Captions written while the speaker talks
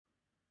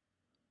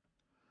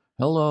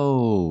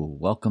Hello,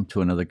 welcome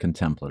to another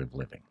Contemplative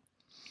Living.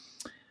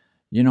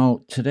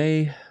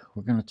 Today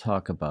we're going to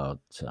talk about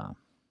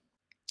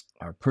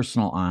our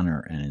personal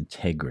honor and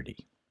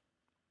integrity.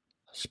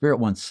 Spirit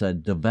once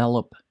said,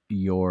 develop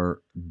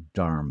your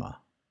Dharma.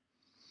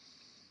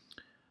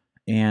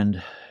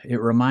 And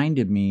it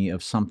reminded me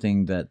of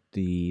something that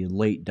the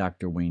late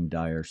Dr. Wayne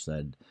Dyer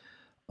said.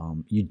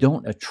 You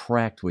don't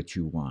attract what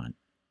you want,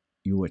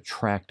 you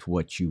attract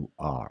what you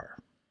are.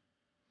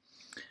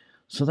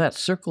 So that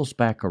circles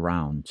back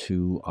around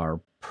to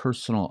our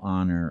personal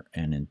honor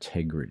and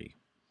integrity.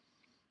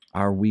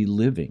 Are we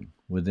living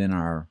within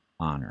our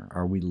honor?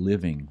 Are we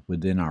living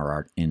within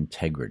our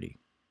integrity?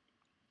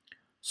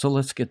 So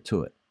let's get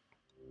to it.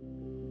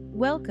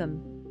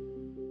 Welcome.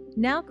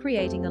 Now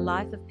creating a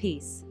life of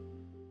peace.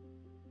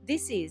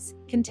 This is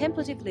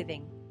Contemplative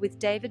Living with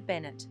David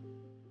Bennett.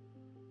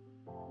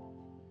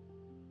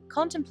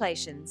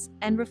 Contemplations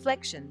and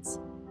reflections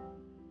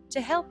to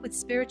help with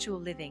spiritual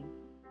living.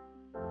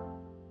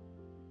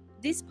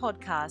 This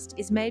podcast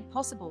is made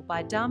possible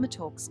by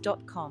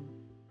dharmatalks.com.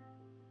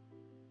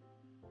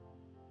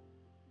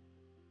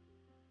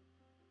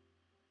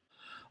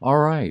 All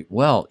right.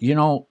 Well,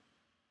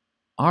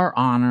 our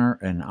honor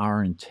and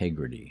our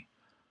integrity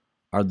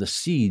are the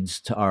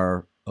seeds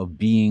of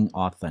being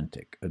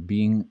authentic, of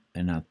being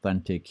an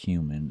authentic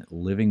human,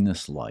 living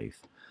this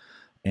life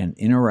and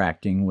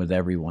interacting with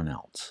everyone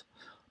else.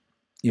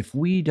 If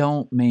we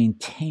don't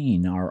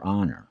maintain our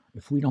honor,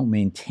 if we don't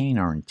maintain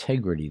our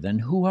integrity, then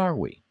who are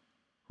we?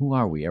 Who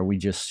are we? Are we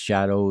just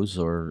shadows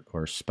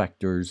or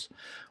specters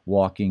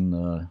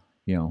walking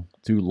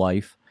through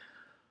life?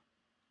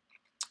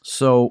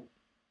 So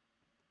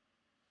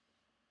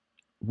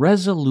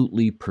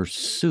resolutely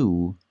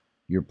pursue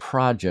your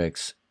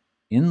projects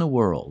in the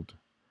world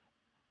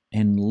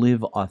and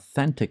live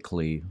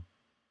authentically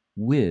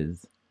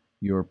with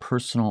your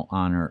personal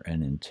honor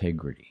and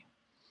integrity.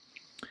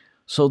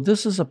 So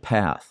this is a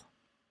path.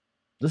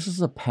 This is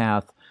a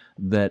path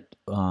that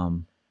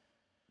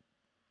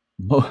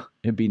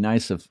it'd be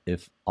nice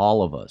if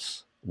all of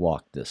us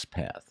walked this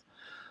path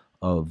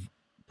of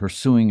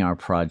pursuing our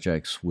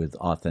projects with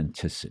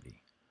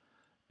authenticity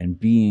and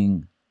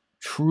being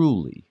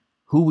truly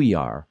who we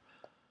are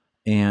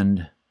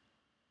and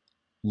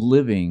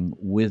living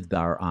with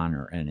our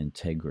honor and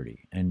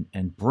integrity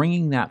and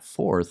bringing that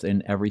forth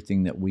in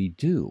everything that we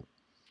do,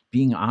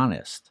 being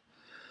honest,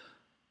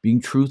 being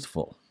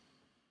truthful,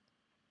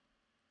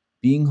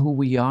 being who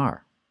we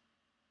are.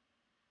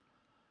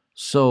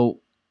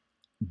 So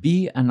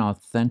be an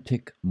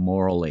authentic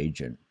moral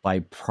agent by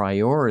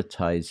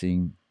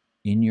prioritizing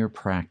in your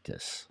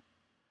practice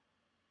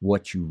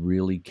what you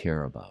really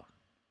care about.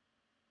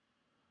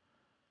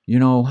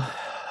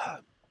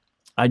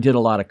 I did a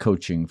lot of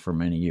coaching for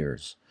many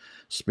years,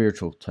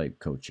 spiritual type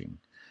coaching.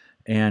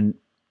 And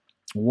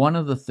one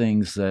of the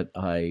things that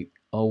I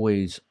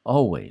always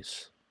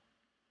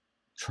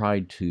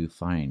tried to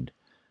find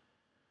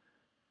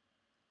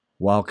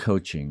while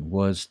coaching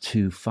was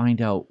to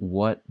find out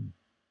what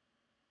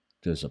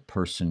does a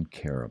person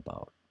care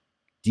about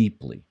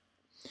deeply.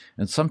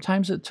 And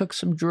sometimes it took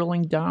some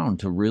drilling down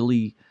to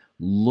really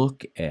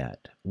look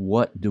at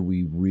what do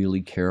we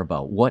really care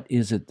about? What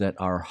is it that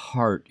our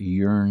heart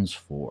yearns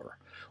for?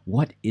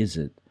 What is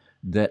it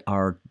that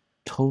our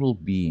total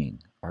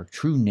being, our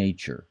true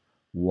nature,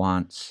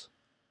 wants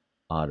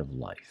out of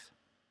life?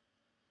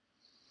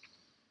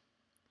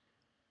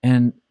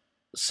 And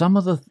some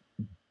of the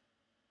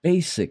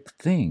basic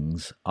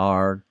things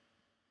are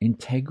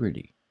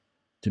integrity,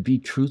 to be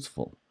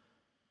truthful,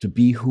 to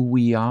be who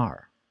we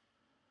are,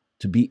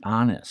 to be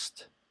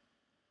honest,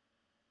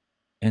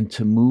 and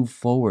to move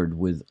forward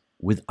with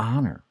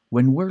honor.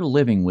 When we're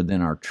living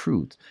within our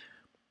truth,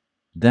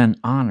 then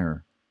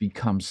honor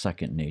becomes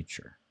second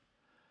nature.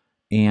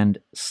 And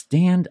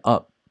stand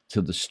up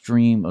to the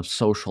stream of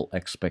social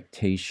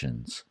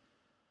expectations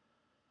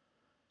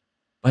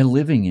by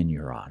living in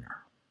your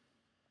honor,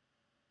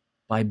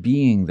 by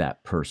being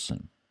that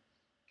person.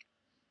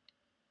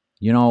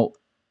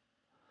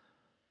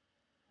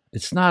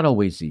 It's not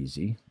always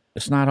easy.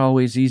 It's not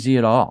always easy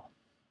at all.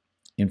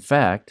 In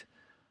fact,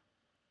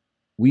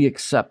 we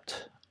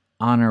accept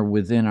honor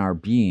within our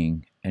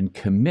being and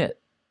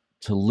commit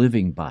to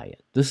living by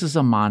it. This is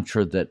a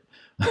mantra that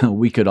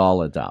we could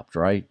all adopt,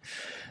 right?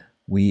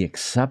 We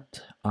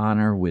accept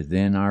honor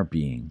within our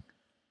being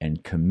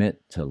and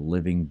commit to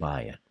living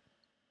by it.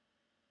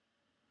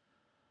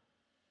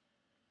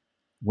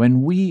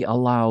 When we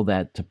allow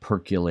that to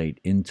percolate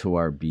into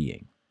our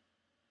being,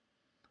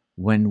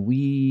 when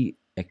we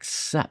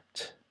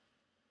accept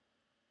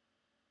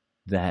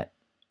that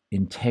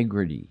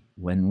integrity,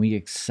 when we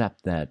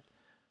accept that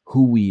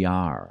who we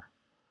are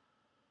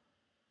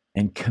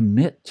and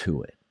commit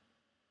to it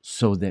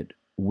so that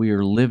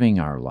we're living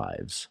our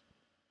lives,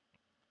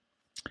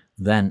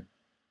 then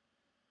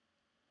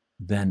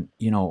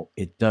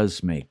it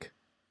does make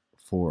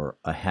for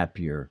a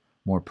happier,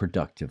 more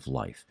productive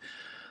life.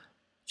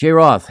 Jay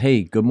Roth,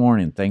 hey, good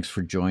morning. Thanks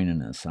for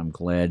joining us. I'm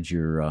glad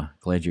you're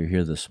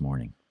here this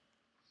morning.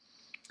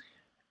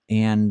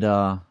 And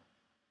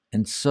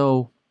And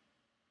so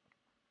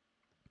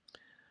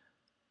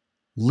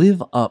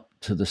live up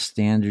to the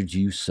standards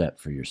you set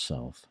for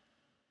yourself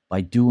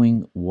by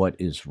doing what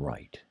is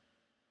right,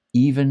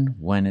 even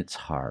when it's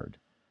hard.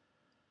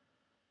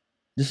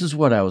 This is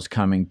what I was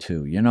coming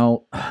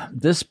to.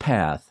 This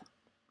path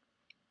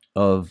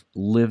of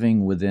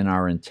living within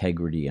our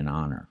integrity and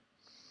honor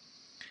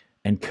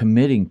and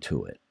committing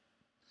to it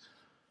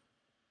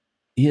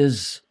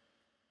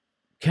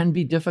can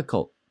be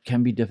difficult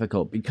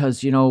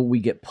because we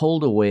get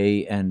pulled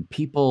away and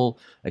people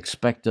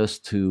expect us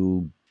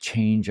to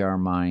change our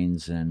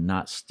minds and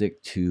not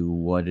stick to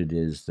what it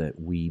is that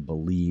we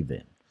believe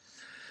in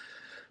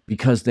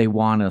because they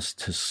want us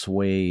to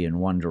sway in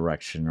one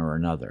direction or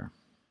another.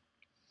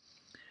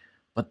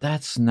 But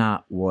that's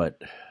not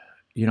what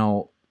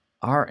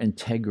our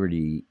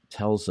integrity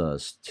tells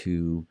us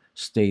to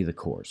stay the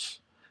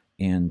course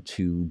and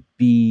to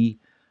be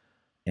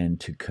and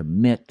to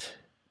commit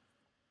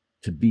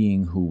to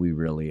being who we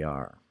really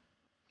are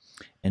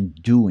and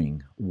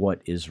doing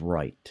what is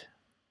right.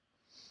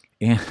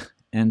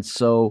 And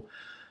so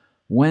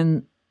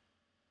when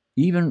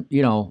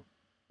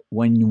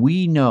when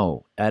we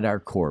know at our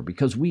core,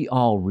 because we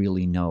all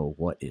really know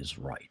what is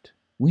right,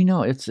 we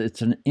know it's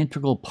an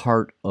integral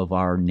part of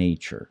our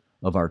nature,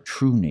 of our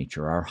true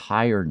nature, our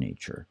higher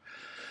nature.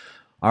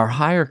 Our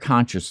higher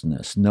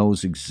consciousness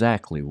knows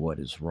exactly what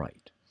is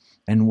right.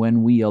 And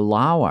when we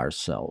allow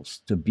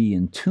ourselves to be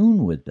in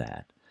tune with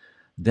that,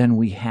 then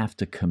we have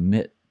to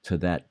commit to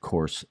that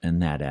course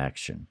and that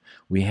action.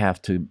 We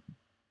have to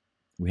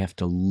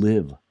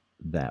live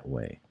that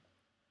way.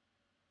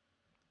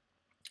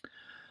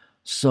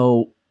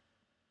 So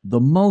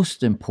the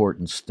most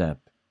important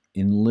step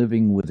in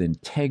living with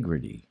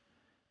integrity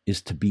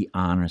is to be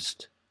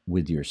honest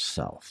with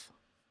yourself.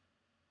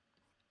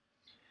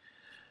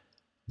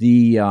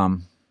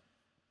 You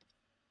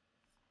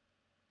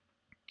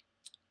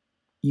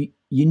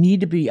need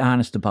to be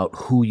honest about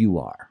who you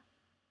are.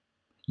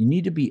 You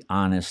need to be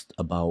honest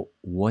about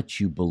what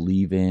you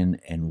believe in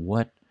and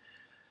what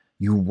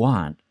you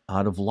want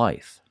out of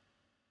life.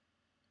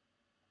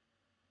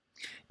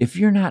 If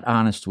you're not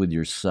honest with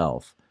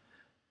yourself,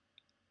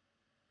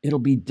 it'll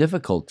be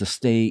difficult to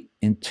stay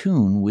in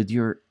tune with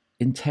your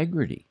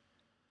integrity.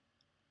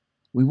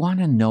 We want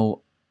to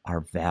know our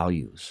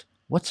values.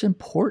 What's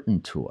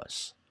important to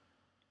us?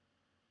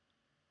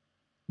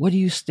 What do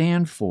you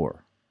stand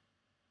for?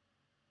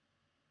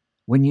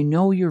 When you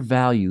know your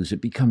values,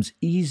 it becomes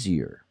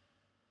easier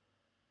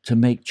to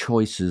make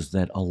choices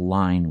that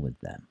align with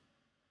them.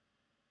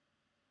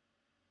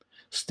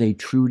 Stay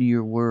true to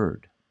your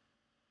word.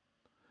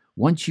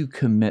 Once you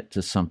commit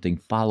to something,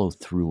 follow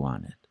through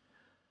on it.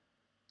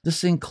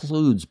 This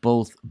includes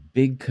both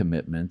big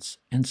commitments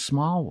and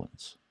small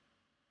ones.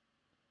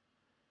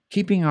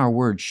 Keeping our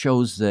word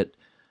shows that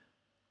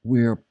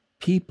we're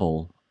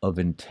people of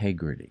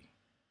integrity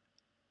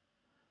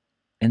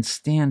and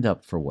stand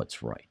up for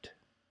what's right.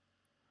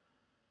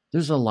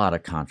 There's a lot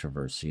of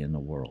controversy in the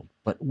world,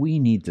 but we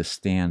need to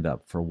stand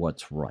up for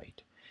what's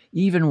right.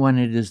 Even when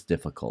it is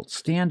difficult,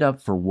 stand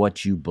up for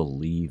what you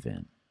believe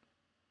in.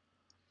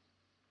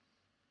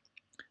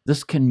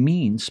 This can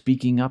mean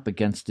speaking up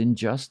against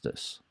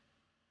injustice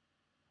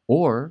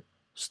or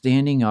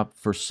standing up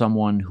for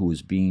someone who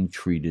is being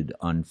treated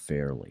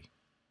unfairly.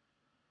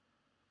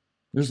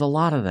 There's a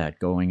lot of that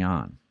going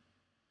on.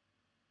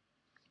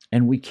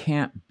 And we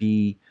can't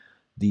be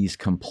these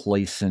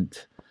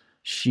complacent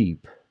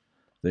sheep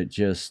that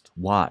just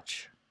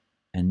watch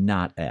and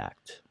not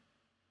act.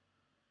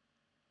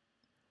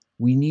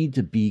 We need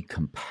to be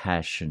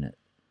compassionate.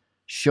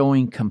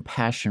 Showing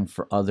compassion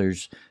for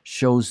others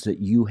shows that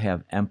you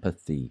have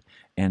empathy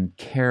and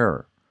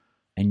care,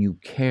 and you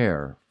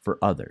care for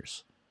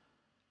others.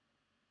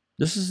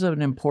 This is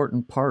an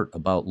important part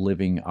about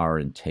living our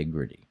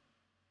integrity.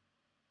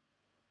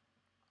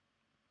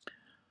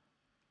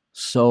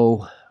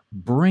 So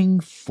bring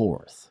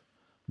forth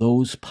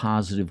those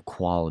positive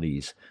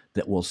qualities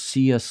that will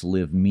see us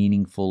live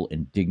meaningful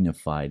and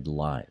dignified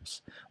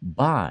lives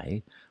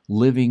by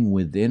living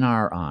within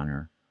our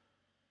honor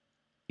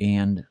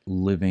and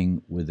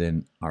living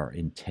within our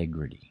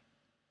integrity.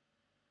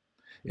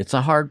 It's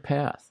a hard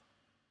path.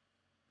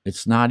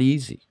 It's not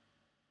easy.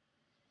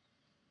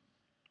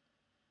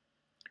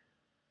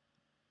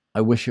 I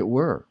wish it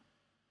were,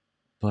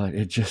 but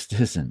it just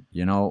isn't.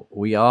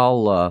 We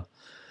all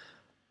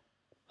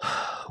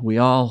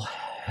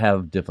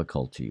have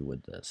difficulty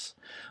with this.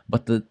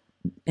 But the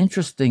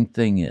interesting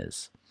thing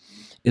is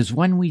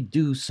when we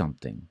do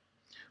something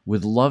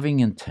with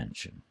loving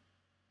intention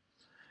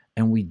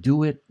and we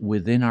do it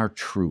within our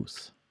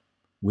truth,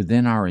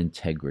 within our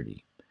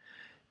integrity,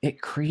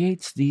 it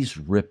creates these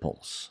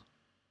ripples.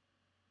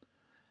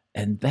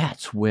 And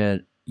that's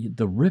where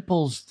the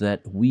ripples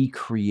that we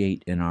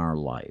create in our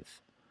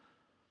life,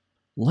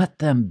 let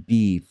them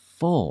be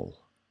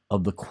full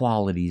of the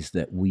qualities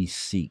that we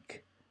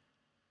seek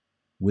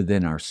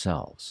within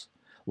ourselves.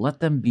 Let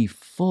them be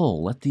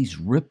full. Let these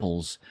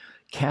ripples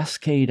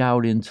cascade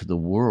out into the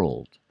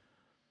world.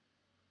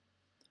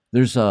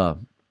 There's a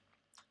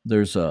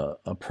there's a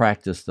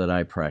practice that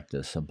I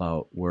practice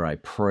about where I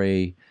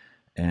pray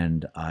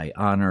and I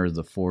honor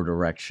the four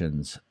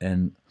directions.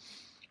 And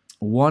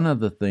one of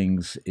the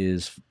things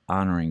is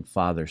honoring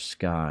Father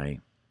Sky.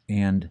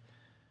 And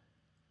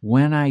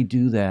when I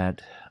do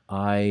that,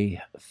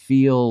 I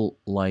feel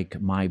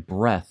like my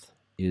breath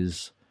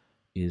is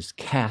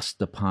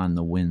cast upon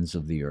the winds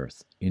of the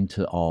earth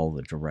into all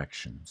the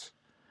directions.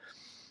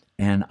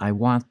 And I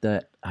want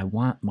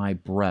my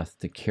breath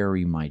to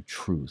carry my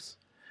truth.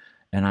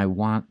 And I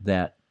want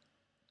that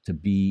to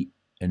be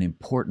an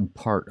important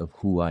part of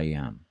who I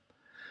am.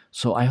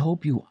 So I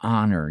hope you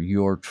honor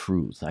your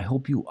truth. I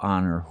hope you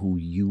honor who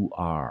you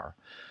are.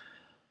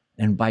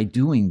 And by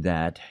doing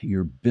that,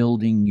 you're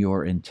building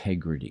your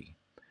integrity.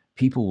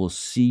 People will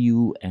see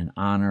you and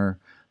honor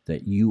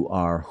that you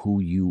are who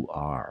you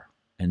are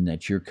and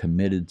that you're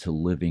committed to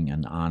living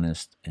an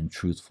honest and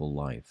truthful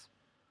life.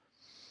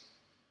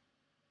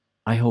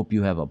 I hope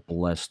you have a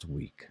blessed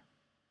week.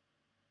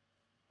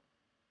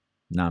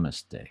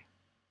 Namaste.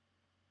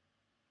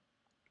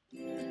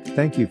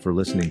 Thank you for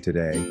listening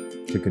today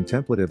to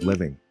Contemplative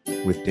Living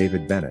with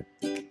David Bennett.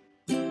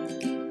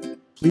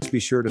 Please be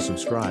sure to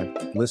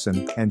subscribe,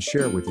 listen, and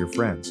share with your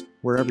friends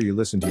wherever you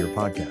listen to your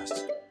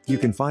podcasts. You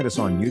can find us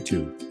on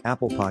YouTube,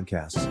 Apple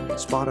Podcasts,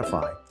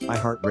 Spotify,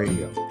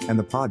 iHeartRadio, and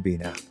the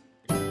Podbean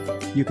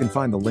app. You can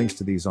find the links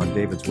to these on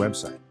David's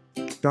website,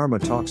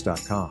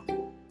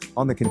 dharmatalks.com,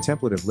 on the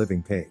Contemplative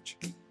Living page.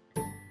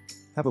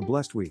 Have a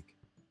blessed week.